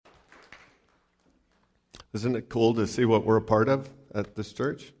Isn't it cool to see what we're a part of at this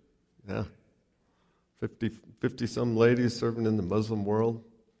church? Yeah. 50 some ladies serving in the Muslim world.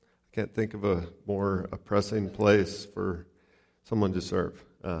 I can't think of a more oppressing place for someone to serve.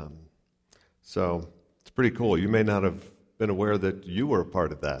 So it's pretty cool. You may not have been aware that you were a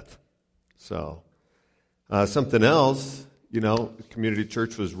part of that. So something else, Community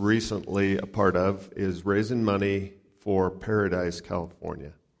Church was recently a part of is raising money for Paradise,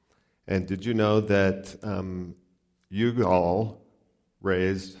 California. And did you know that you all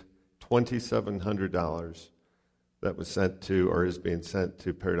raised $2,700 that was sent to, or is being sent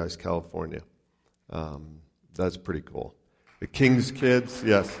to Paradise, California? That's pretty cool. The King's Kids,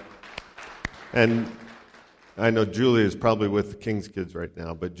 yes. And I know Julie is probably with the King's Kids right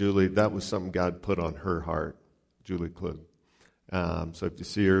now, but Julie, that was something God put on her heart, Julie Klug. So if you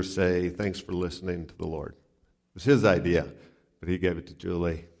see her, say, thanks for listening to the Lord. It was his idea, but he gave it to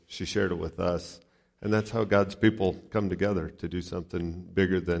Julie. She shared it with us. And that's how God's people come together to do something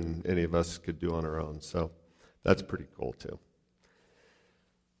bigger than any of us could do on our own. So that's pretty cool, too.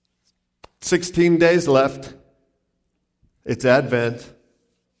 16 days left. It's Advent.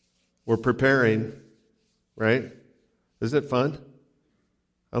 We're preparing, right? Isn't it fun?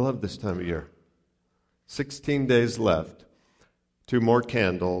 I love this time of year. 16 days left. 2 more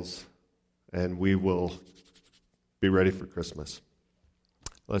candles, and we will be ready for Christmas.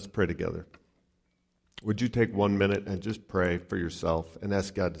 Let's pray together. Would you take 1 minute and just pray for yourself and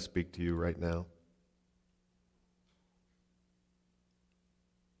ask God to speak to you right now?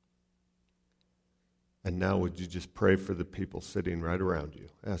 And now would you just pray for the people sitting right around you?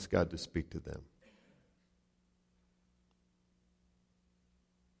 Ask God to speak to them.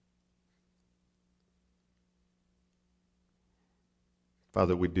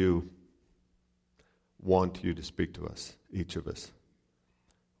 Father, we do want you to speak to us, each of us.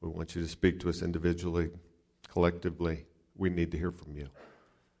 We want you to speak to us individually, collectively. We need to hear from you.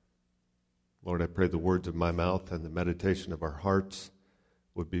 Lord, I pray the words of my mouth and the meditation of our hearts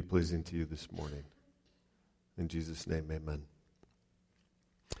would be pleasing to you this morning. In Jesus' name, amen.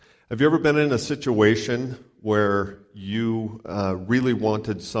 Have you ever been in a situation where you really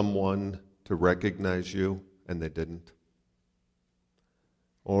wanted someone to recognize you and they didn't?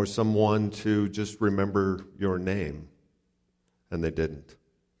 Or someone to just remember your name and they didn't?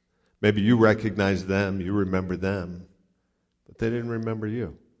 Maybe you recognize them, you remember them, but they didn't remember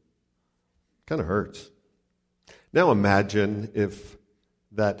you. Kind of hurts. Now imagine if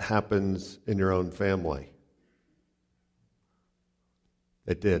that happens in your own family.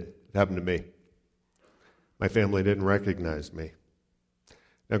 It did. It happened to me. My family didn't recognize me.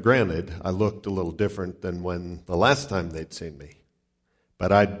 Now granted, I looked a little different than when the last time they'd seen me.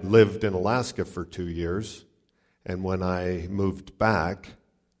 But I'd lived in Alaska for 2 years, and when I moved back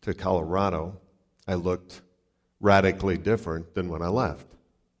to Colorado, I looked radically different than when I left.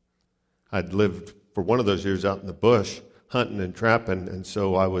 I'd lived for one of those years out in the bush, hunting and trapping, and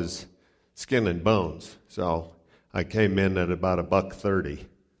so I was skin and bones. So I came in at about $1.30.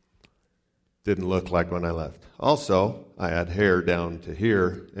 Didn't look like when I left. Also, I had hair down to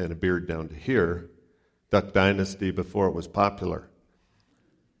here and a beard down to here. Duck Dynasty before it was popular.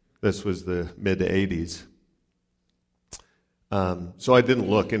 This was the mid-'80s. So I didn't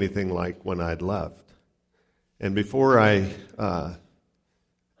look anything like when I'd left. And before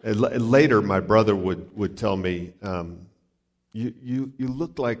later my brother would tell me, you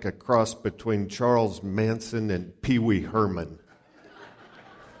look like a cross between Charles Manson and Pee Wee Herman.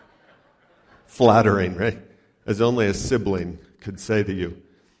 Flattering, right? As only a sibling could say to you.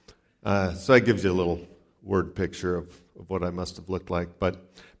 So that gives you a little word picture of what I must have looked like. But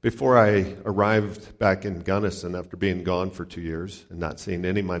before I arrived back in Gunnison after being gone for 2 years and not seeing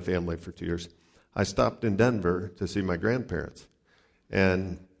any of my family for 2 years, I stopped in Denver to see my grandparents.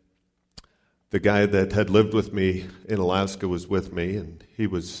 And the guy that had lived with me in Alaska was with me, and he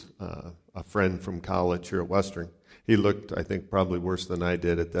was a friend from college here at Western. He looked, I think, probably worse than I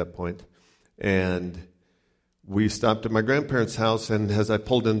did at that point. And we stopped at my grandparents' house, and as I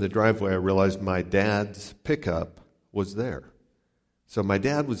pulled in the driveway, I realized my dad's pickup was there. So my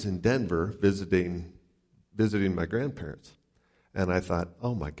dad was in Denver visiting my grandparents. And I thought,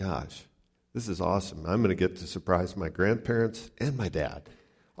 oh my gosh, this is awesome. I'm going to get to surprise my grandparents and my dad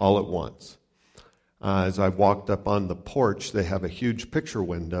all at once. As I walked up on the porch, they have a huge picture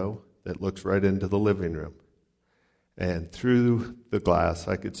window that looks right into the living room. And through the glass,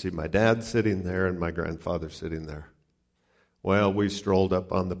 I could see my dad sitting there and my grandfather sitting there. Well, we strolled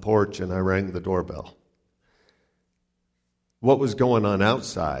up on the porch and I rang the doorbell. What was going on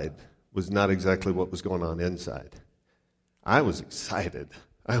outside was not exactly what was going on inside. I was excited.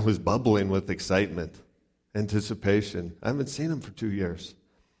 I was bubbling with excitement. anticipation. I haven't seen him for 2 years.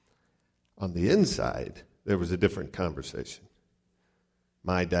 On the inside, there was a different conversation.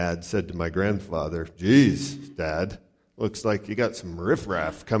 My dad said to my grandfather, "Geez, Dad, looks like you got some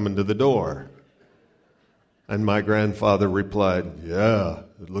riffraff coming to the door." And my grandfather replied, "Yeah,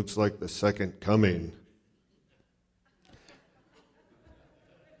 it looks like the second coming."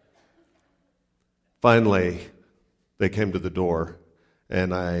 Finally, they came to the door,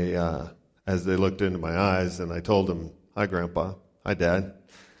 and as they looked into my eyes, and I told them, "Hi, Grandpa. Hi, Dad."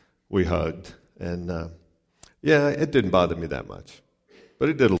 We hugged, and it didn't bother me that much, but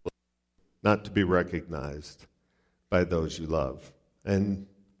it did a little, not to be recognized by those you love and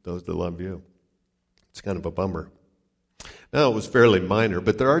those that love you. It's kind of a bummer. Now, it was fairly minor,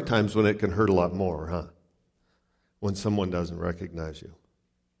 but there are times when it can hurt a lot more, huh? When someone doesn't recognize you.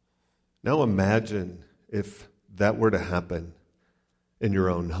 Now imagine if that were to happen in your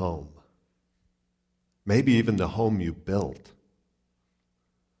own home. Maybe even the home you built.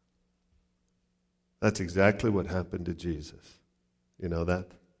 That's exactly what happened to Jesus. You know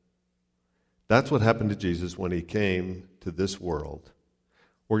that? That's what happened to Jesus when he came to this world.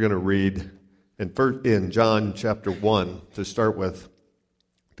 We're going to read in John chapter 1 to start with,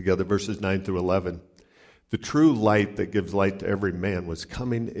 together, verses 9 through 11. The true light that gives light to every man was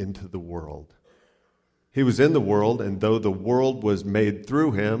coming into the world. He was in the world, and though the world was made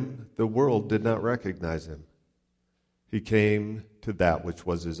through him, the world did not recognize him. He came to that which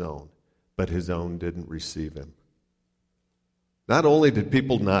was his own, but his own didn't receive him. Not only did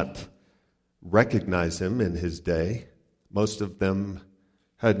people not recognize him in his day, most of them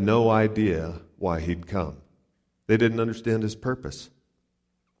had no idea why he'd come. They didn't understand his purpose.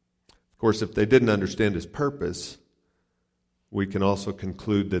 Of course, if they didn't understand his purpose, we can also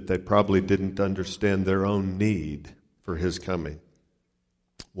conclude that they probably didn't understand their own need for his coming,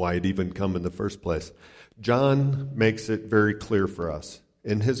 why he'd even come in the first place. John makes it very clear for us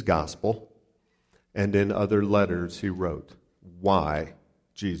in his gospel and in other letters he wrote why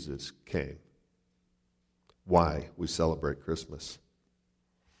Jesus came, why we celebrate Christmas.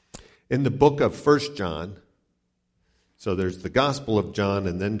 In the book of 1 John, so there's the Gospel of John,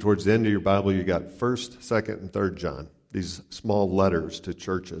 and then towards the end of your Bible, you got 1st, 2nd, and 3rd John, these small letters to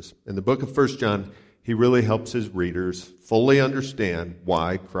churches. In the book of 1 John, he really helps his readers fully understand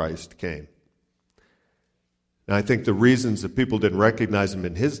why Christ came. And I think the reasons that people didn't recognize him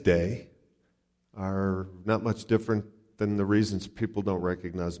in his day are not much different than the reasons people don't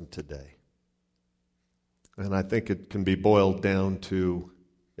recognize him today. And I think it can be boiled down to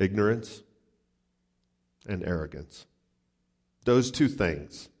ignorance and arrogance. Those two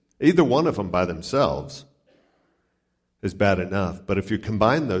things, either one of them by themselves is bad enough, but if you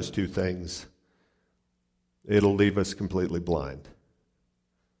combine those two things, it'll leave us completely blind.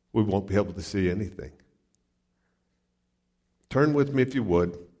 We won't be able to see anything. Turn with me, if you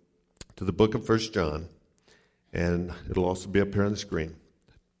would, to the book of 1 John, and it'll also be up here on the screen.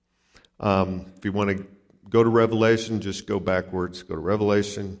 If you want to go to Revelation, just go backwards. Go to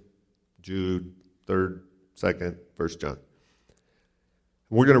Revelation, Jude, 3rd, 2nd, 1 John.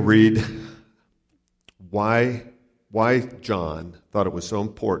 We're going to read why John thought it was so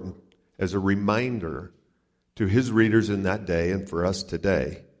important as a reminder to his readers in that day and for us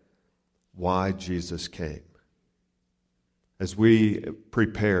today why Jesus came. As we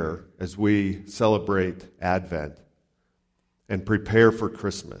prepare, as we celebrate Advent and prepare for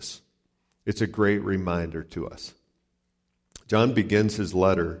Christmas, it's a great reminder to us. John begins his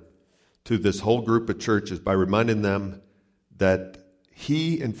letter to this whole group of churches by reminding them that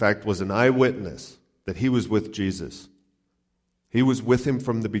he, in fact, was an eyewitness, that he was with Jesus. He was with him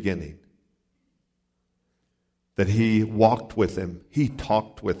from the beginning. That he walked with him. He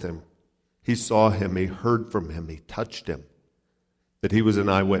talked with him. He saw him. He heard from him. He touched him. That he was an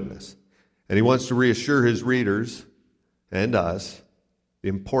eyewitness. And he wants to reassure his readers and us the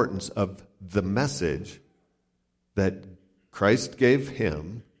importance of the message that Christ gave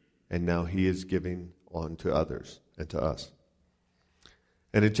him and now he is giving on to others and to us.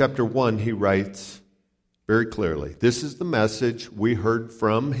 And in chapter 1, he writes very clearly, "This is the message we heard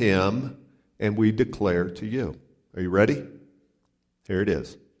from him and we declare to you." Are you ready? Here it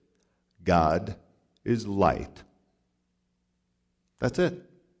is. God is light. That's it.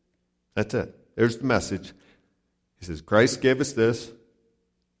 That's it. There's the message. He says, Christ gave us this.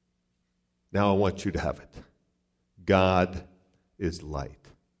 Now I want you to have it. God is light.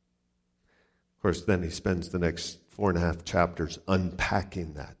 Of course, then he spends the next 4.5 chapters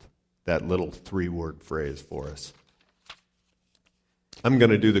unpacking that little 3-word phrase for us. I'm going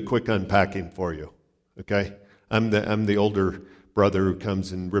to do the quick unpacking for you, okay? I'm the older brother who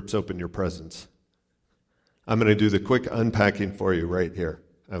comes and rips open your presents. I'm going to do the quick unpacking for you right here,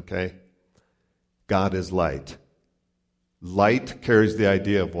 okay? God is light. Light carries the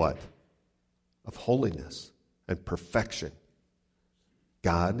idea of what? Of holiness and perfection.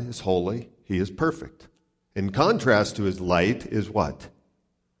 God is holy. He is perfect. In contrast to his light is what?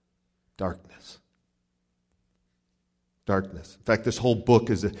 Darkness. Darkness. In fact, this whole book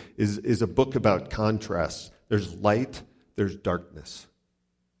is a book about contrasts. There's light, there's darkness.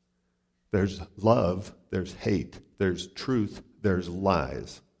 There's love, there's hate, there's truth, there's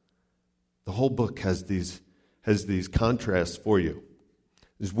lies. The whole book has these contrasts for you.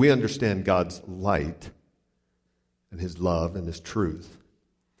 As we understand God's light and his love and his truth,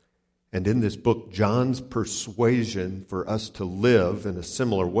 and in this book, John's persuasion for us to live in a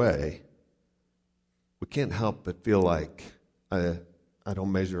similar way, we can't help but feel like I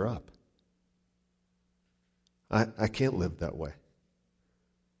don't measure up. I can't live that way.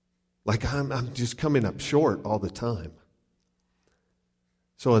 Like I'm just coming up short all the time.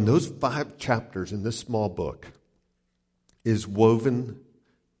 So in those 5 chapters in this small book is woven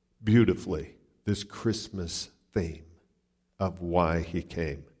beautifully this Christmas theme of why he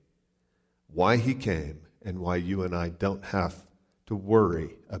came. Why he came and why you and I don't have to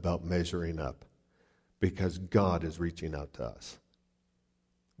worry about measuring up, because God is reaching out to us.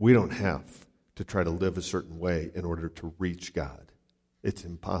 We don't have to try to live a certain way in order to reach God. It's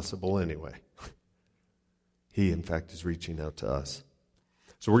impossible anyway. He, in fact, is reaching out to us.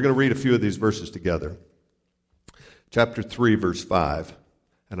 So we're going to read a few of these verses together. Chapter 3, verse 5,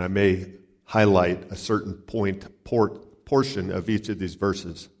 and I may highlight a certain portion of each of these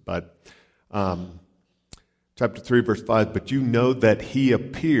verses, but chapter 3, verse 5, but you know that he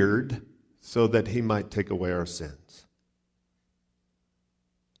appeared so that he might take away our sins.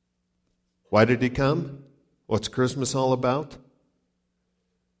 Why did he come? What's Christmas all about?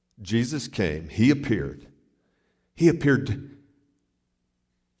 Jesus came. He appeared. He appeared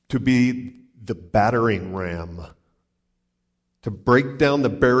to be the battering ram, to break down the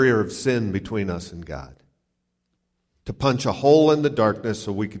barrier of sin between us and God, to punch a hole in the darkness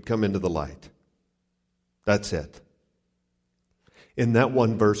so we could come into the light. That's it. In that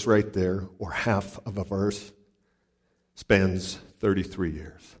one verse right there, or half of a verse, spans 33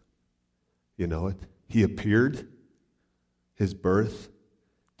 years. You know it? He appeared, his birth,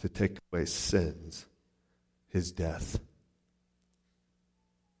 to take away sins, his death.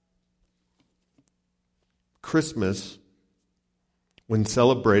 Christmas, when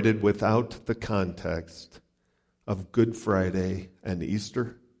celebrated without the context of Good Friday and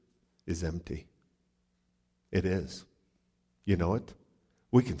Easter, is empty. It is. You know it?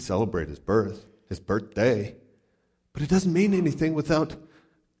 We can celebrate his birth, his birthday, but it doesn't mean anything without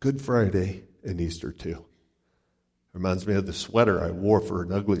Good Friday and Easter too. Reminds me of the sweater I wore for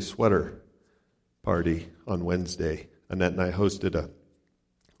an ugly sweater party on Wednesday. Annette and I hosted a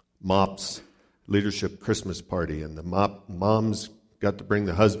MOPS leadership Christmas party, and the moms got to bring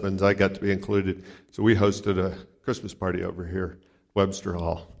the husbands. I got to be included. So we hosted a Christmas party over here, Webster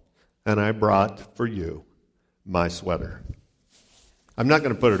Hall. And I brought for you my sweater. I'm not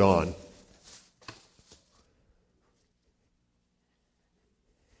going to put it on.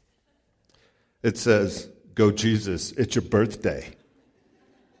 It says, "Go Jesus, it's your birthday."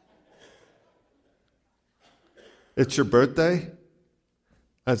 It's your birthday?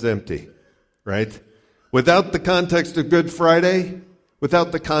 That's empty, right? Without the context of Good Friday,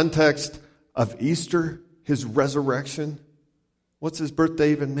 without the context of Easter, his resurrection, what's his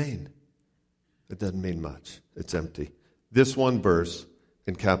birthday even mean? It doesn't mean much. It's empty. This one verse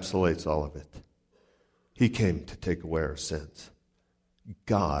encapsulates all of it. He came to take away our sins.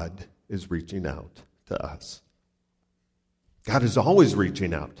 God is reaching out to us. God is always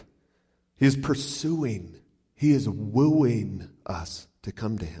reaching out. He is pursuing. He is wooing us to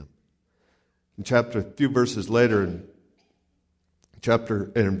come to him. A few verses later, in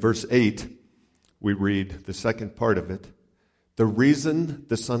verse 8, we read the second part of it. The reason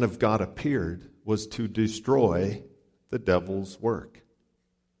the Son of God appeared was to destroy the devil's work.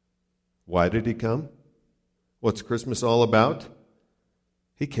 Why did he come? What's Christmas all about?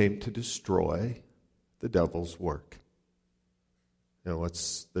 He came to destroy the devil's work. You know,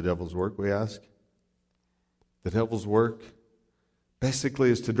 what's the devil's work, we ask? The devil's work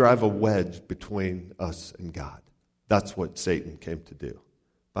basically is to drive a wedge between us and God. That's what Satan came to do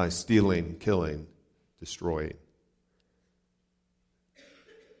by stealing, killing, destroying.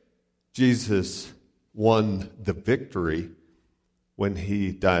 Jesus won the victory when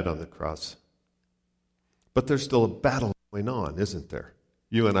he died on the cross. But there's still a battle going on, isn't there?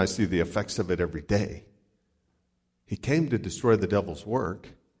 You and I see the effects of it every day. He came to destroy the devil's work,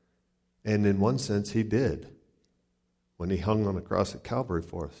 And in one sense, he did when he hung on a cross at Calvary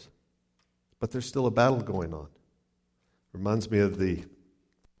for us. But there's still a battle going on. Reminds me of there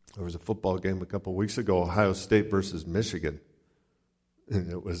was a football game a couple weeks ago, Ohio State versus Michigan.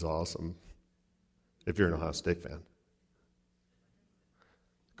 And it was awesome. If you're an Ohio State fan.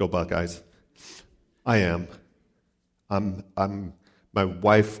 Go Buckeyes. I am. My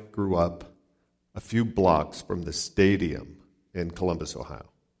wife grew up a few blocks from the stadium in Columbus, Ohio.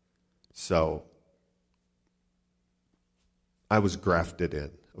 So I was grafted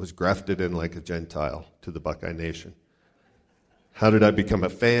in. I was grafted in like a Gentile to the Buckeye Nation. How did I become a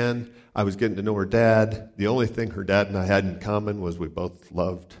fan? I was getting to know her dad. The only thing her dad and I had in common was we both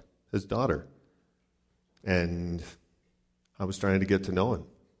loved his daughter. And I was trying to get to know him.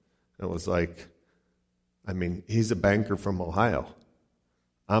 It was like, he's a banker from Ohio.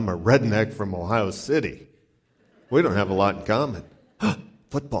 I'm a redneck from Ohio City. We don't have a lot in common.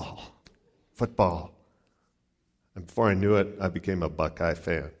 Football. And before I knew it, I became a Buckeye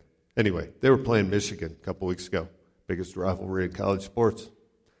fan. Anyway, they were playing Michigan a couple weeks ago. Biggest rivalry in college sports.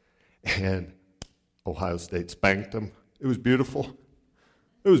 And Ohio State spanked them. It was beautiful.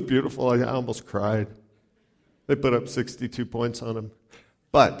 I almost cried. They put up 62 points on them.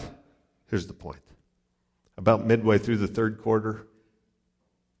 But here's the point. About midway through the third quarter,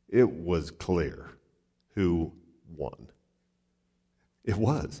 it was clear who won. It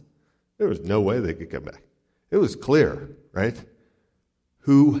was. There was no way they could come back. It was clear, right?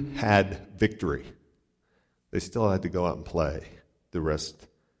 Who had victory? They still had to go out and play the rest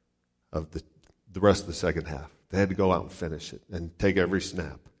of the second half. They had to go out and finish it and take every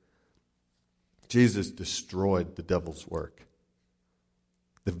snap. Jesus destroyed the devil's work.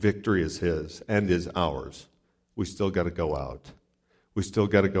 The victory is his and is ours. We still got to go out. We still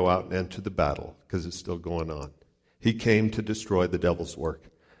got to go out and enter the battle because it's still going on. He came to destroy the devil's work.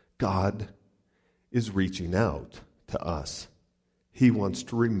 God is reaching out to us. He wants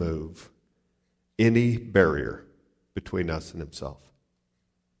to remove any barrier between us and himself.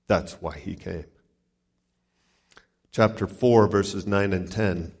 That's why he came. Chapter 4, verses 9 and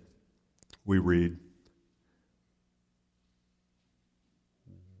 10, we read.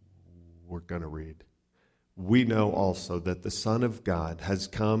 We're going to read. We know also that the Son of God has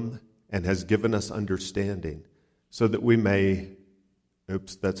come and has given us understanding so that we may,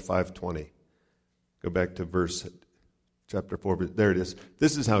 that's 5:20. Go back to chapter 4, there it is.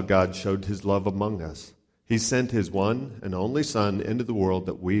 This is how God showed his love among us. He sent his one and only Son into the world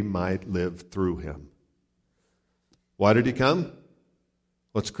that we might live through him. Why did he come?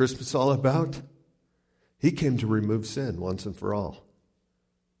 What's Christmas all about? He came to remove sin once and for all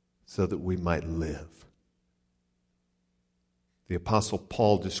so that we might live. The Apostle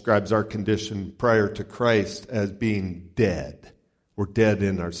Paul describes our condition prior to Christ as being dead. We're dead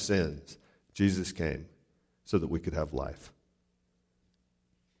in our sins. Jesus came so that we could have life.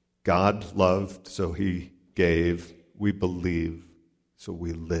 God loved, so he gave. We believe, so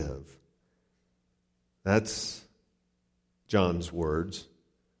we live. That's John's words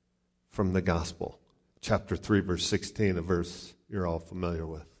from the Gospel. Chapter 3, verse 16, a verse you're all familiar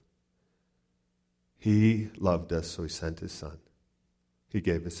with. He loved us, so he sent his Son. He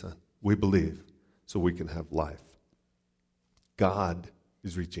gave his Son. We believe, so we can have life. God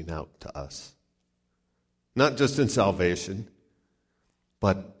is reaching out to us. Not just in salvation,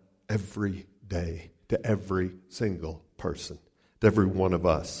 but every day, to every single person, to every one of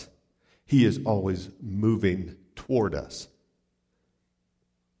us. He is always moving toward us.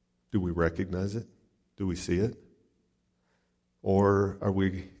 Do we recognize it? Do we see it? Or are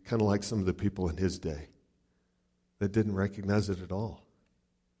we kind of like some of the people in his day that didn't recognize it at all?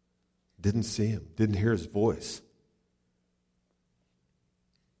 Didn't see him, didn't hear his voice.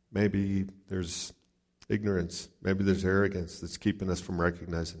 Maybe there's ignorance, maybe there's arrogance that's keeping us from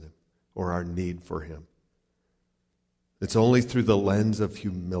recognizing him or our need for him. It's only through the lens of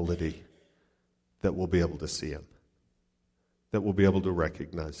humility that we'll be able to see him, that we'll be able to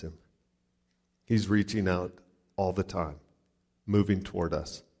recognize him. He's reaching out all the time, moving toward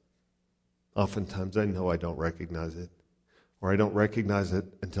us. Oftentimes I know I don't recognize it, or I don't recognize it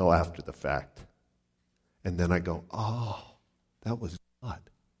until after the fact. And then I go, oh, that was God.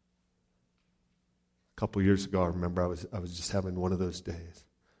 A couple years ago, I remember I was just having one of those days.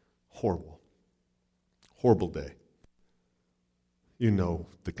 Horrible day. You know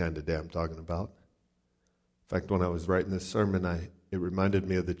the kind of day I'm talking about. In fact, when I was writing this sermon, it reminded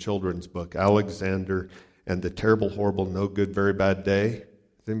me of the children's book, Alexander and the Terrible, Horrible, No Good, Very Bad Day.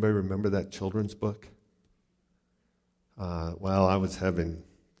 Does anybody remember that children's book?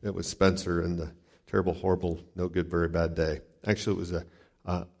 It was Spencer and the Terrible, Horrible, No Good, Very Bad Day. Actually, it was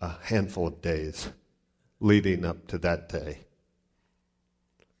a handful of days leading up to that day.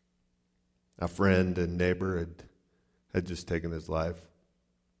 A friend and neighbor had just taken his life.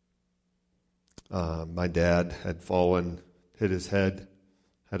 My dad had fallen, hit his head,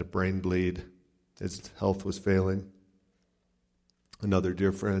 had a brain bleed. His health was failing. Another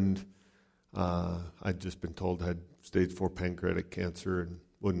dear friend, I'd just been told had stage 4 pancreatic cancer and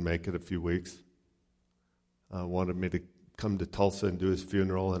wouldn't make it a few weeks. Wanted me to come to Tulsa and do his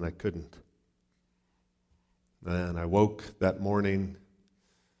funeral, and I couldn't. And I woke that morning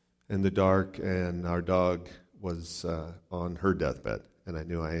in the dark, and our dog was on her deathbed, and I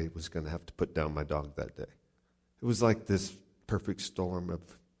knew I was going to have to put down my dog that day. It was like this perfect storm of,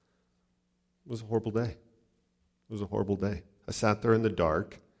 it was a horrible day. It was a horrible day. I sat there in the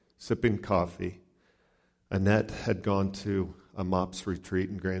dark, sipping coffee. Annette had gone to a MOPS retreat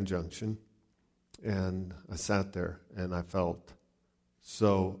in Grand Junction, and I sat there, and I felt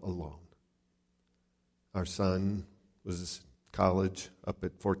so alone. Our son was in college up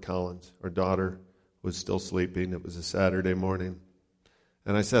at Fort Collins. Our daughter was still sleeping. It was a Saturday morning.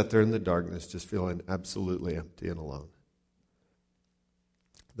 And I sat there in the darkness just feeling absolutely empty and alone.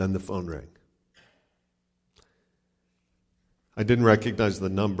 Then the phone rang. I didn't recognize the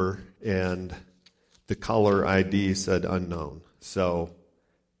number, and the caller ID said unknown. So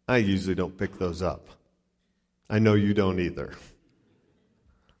I usually don't pick those up. I know you don't either.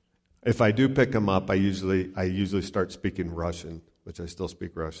 If I do pick them up, I usually start speaking Russian, which I still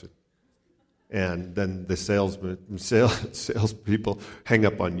speak Russian. And then the salespeople hang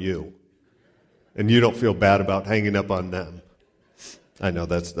up on you. And you don't feel bad about hanging up on them. I know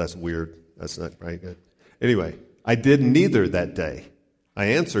that's weird. That's not right. Anyway, I did neither that day. I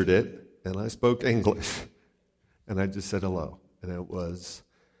answered it, and I spoke English. And I just said hello. And it was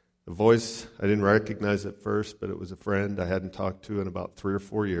a voice I didn't recognize at first, but it was a friend I hadn't talked to in about 3 or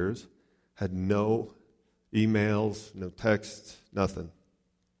 4 years. Had no emails, no texts, nothing.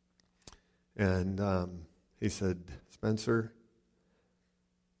 And he said, Spencer,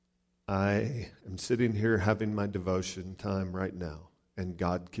 I am sitting here having my devotion time right now, and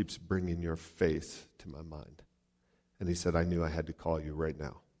God keeps bringing your face to my mind. And he said, I knew I had to call you right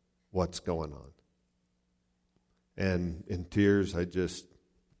now. What's going on? And in tears, I just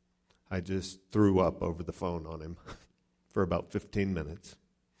threw up over the phone on him for about 15 minutes.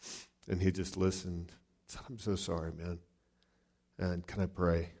 And he just listened. Said, I'm so sorry, man. And can I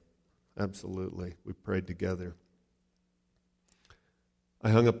pray? Absolutely. We prayed together. I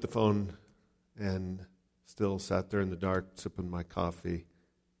hung up the phone and still sat there in the dark, sipping my coffee.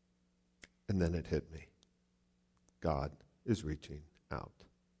 And then it hit me. God is reaching out.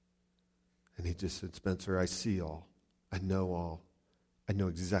 And he just said, Spencer, I see all. I know all. I know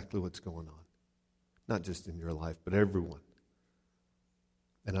exactly what's going on. Not just in your life, but everyone.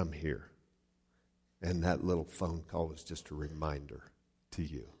 And I'm here. And that little phone call was just a reminder to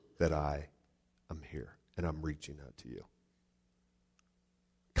you that I am here and I'm reaching out to you.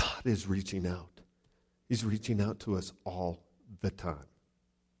 God is reaching out. He's reaching out to us all the time.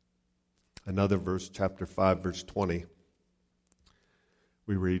 Another verse, chapter 5, verse 20,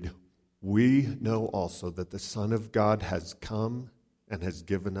 we read, we know also that the Son of God has come and has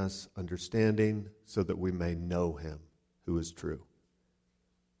given us understanding so that we may know him who is true.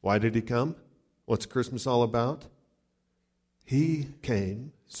 Why did he come? What's Christmas all about? He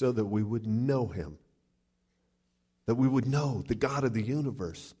came so that we would know him. That we would know the God of the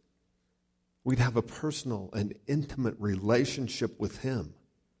universe. We'd have a personal and intimate relationship with him.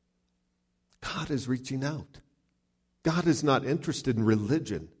 God is reaching out. God is not interested in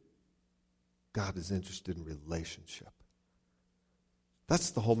religion. God is interested in relationship.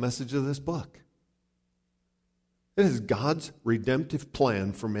 That's the whole message of this book. It is God's redemptive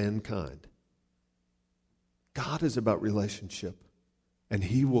plan for mankind. God is about relationship, and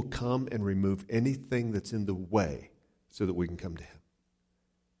he will come and remove anything that's in the way so that we can come to him.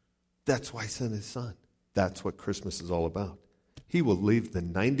 That's why he sent his son. That's what Christmas is all about. He will leave the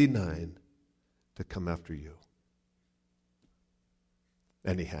 99 to come after you.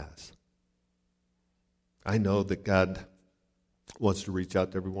 And he has. I know that God wants to reach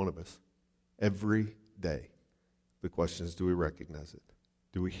out to every one of us every day. The question is, do we recognize it?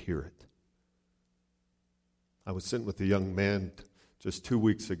 Do we hear it? I was sitting with a young man just 2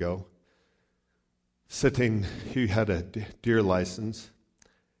 weeks ago. He had a deer license,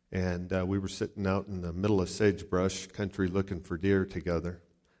 and we were sitting out in the middle of sagebrush country looking for deer together.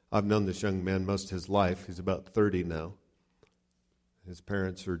 I've known this young man most of his life. He's about 30 now. His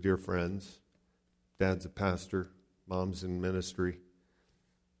parents are dear friends. Dad's a pastor. Mom's in ministry.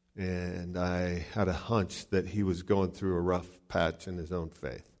 and I had a hunch that he was going through a rough patch in his own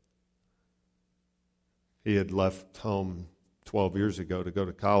faith. He had left home 12 years ago to go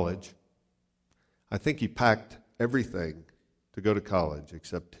to college. I think he packed everything to go to college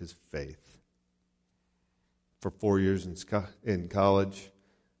except his faith. For 4 years in college,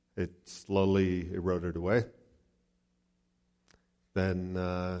 it slowly eroded away. Then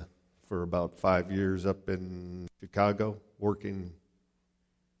for about 5 years up in Chicago, working,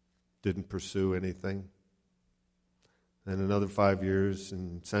 didn't pursue anything. And another 5 years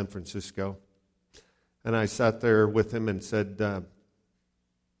in San Francisco. And I sat there with him and said,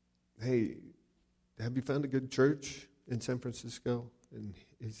 hey, have you found a good church in San Francisco? And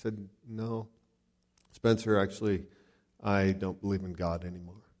he said, no. Spencer, actually, I don't believe in God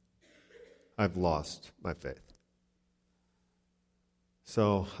anymore. I've lost my faith.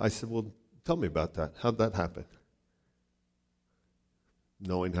 So I said, well, tell me about that. How'd that happen?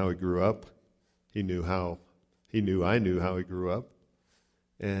 Knowing how he grew up, I knew how he grew up.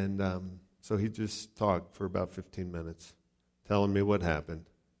 And so he just talked for about 15 minutes, telling me what happened.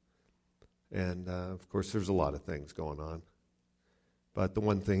 And, of course, there's a lot of things going on. But the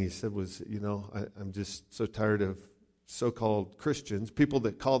one thing he said was, I'm just so tired of so-called Christians, people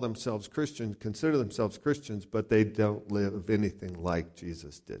that call themselves Christians, consider themselves Christians, but they don't live anything like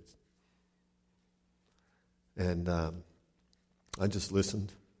Jesus did. And I just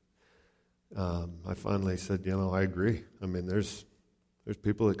listened. I finally said, I agree. I mean, there's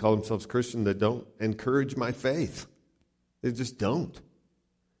people that call themselves Christian that don't encourage my faith. They just don't.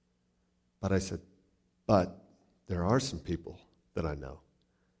 But I said, but there are some people that I know.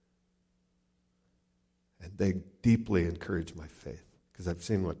 And they deeply encourage my faith because I've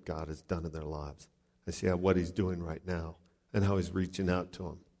seen what God has done in their lives. I see what he's doing right now and how he's reaching out to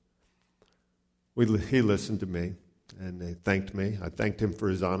them. He listened to me and they thanked me. I thanked him for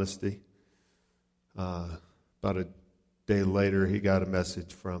his honesty. About a day later, he got a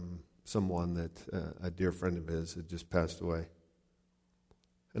message from someone that a dear friend of his had just passed away.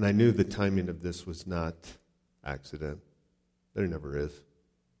 And I knew the timing of this was not accident. There never is.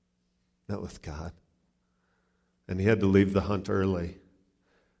 Not with God. And he had to leave the hunt early.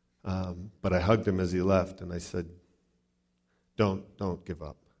 But I hugged him as he left, and I said, don't give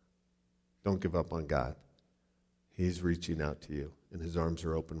up. Don't give up on God. He's reaching out to you, and his arms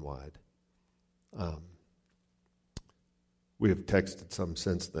are open wide. We have texted some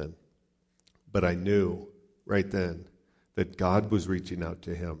since then. But I knew right then that God was reaching out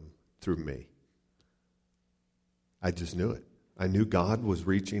to him through me. I just knew it. I knew God was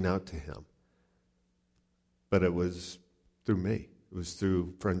reaching out to him. But it was through me. It was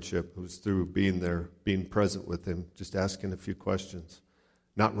through friendship. It was through being there, being present with him, just asking a few questions,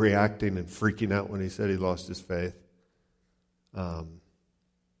 not reacting and freaking out when he said he lost his faith.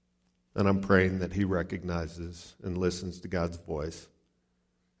 And I'm praying that he recognizes and listens to God's voice,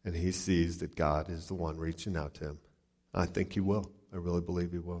 and he sees that God is the one reaching out to him. I think he will. I really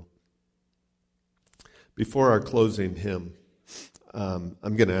believe he will. Before our closing hymn, I'm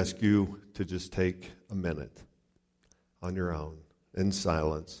going to ask you to just take a minute on your own in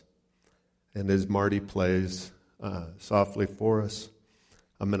silence. And as Marty plays softly for us,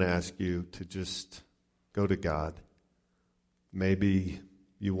 I'm going to ask you to just go to God. Maybe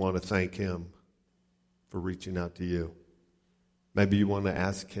you want to thank him for reaching out to you. Maybe you want to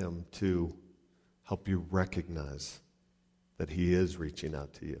ask him to help you recognize that he is reaching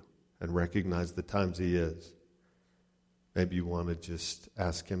out to you and recognize the times he is. Maybe you want to just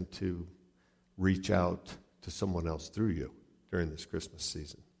ask him to reach out to someone else through you during this Christmas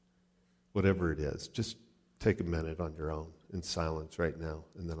season. Whatever it is, just take a minute on your own in silence right now,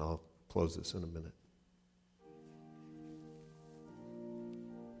 and then I'll close this in a minute.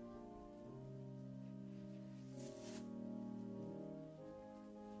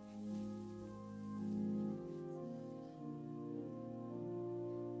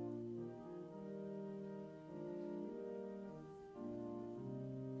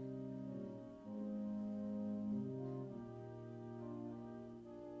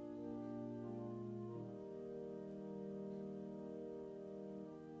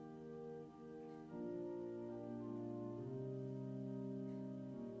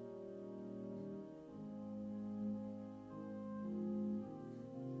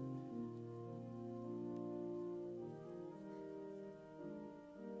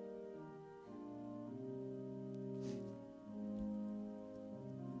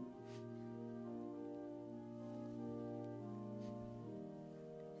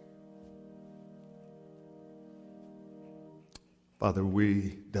 Father,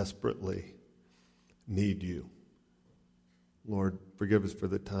 we desperately need you. Lord, forgive us for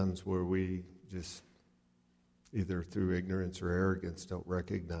the times where we just, either through ignorance or arrogance, don't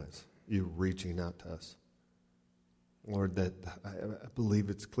recognize you reaching out to us. Lord, that I believe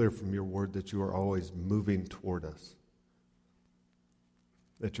it's clear from your word that you are always moving toward us,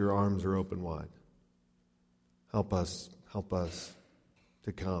 that your arms are open wide. Help us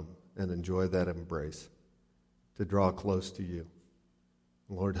to come and enjoy that embrace, to draw close to you.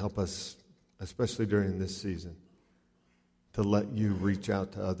 Lord, help us, especially during this season, to let you reach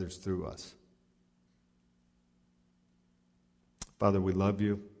out to others through us. Father, we love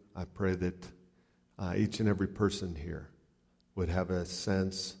you. I pray that each and every person here would have a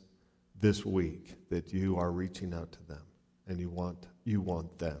sense this week that you are reaching out to them and you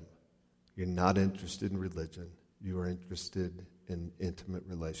want them. You're not interested in religion. You are interested in intimate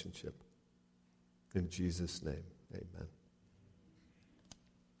relationship. In Jesus' name, amen.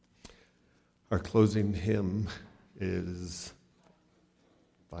 Our closing hymn is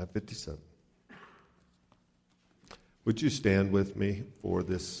 557. Would you stand with me for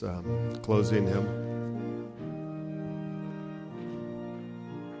this closing hymn?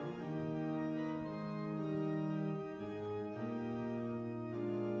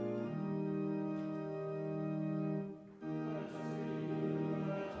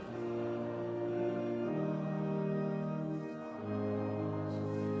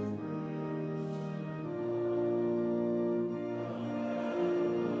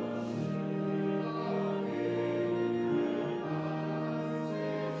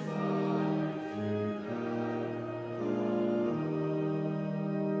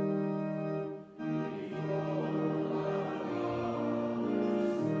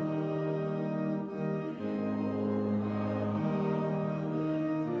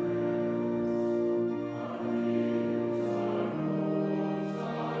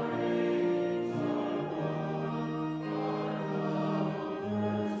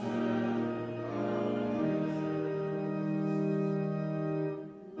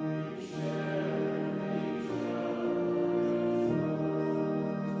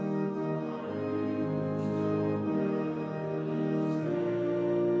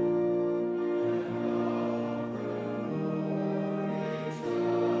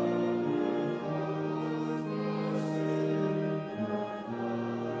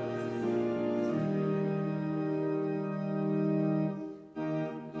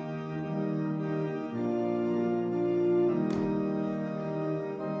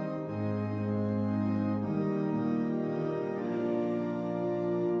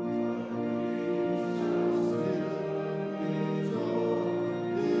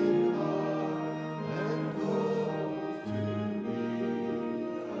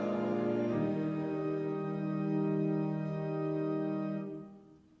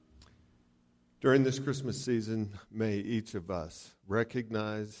 During this Christmas season, may each of us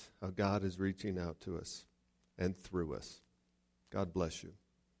recognize how God is reaching out to us and through us. God bless you.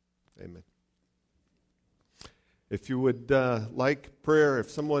 Amen. If you would like prayer,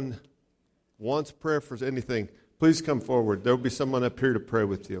 if someone wants prayer for anything, please come forward. There will be someone up here to pray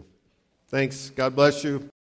with you. Thanks. God bless you.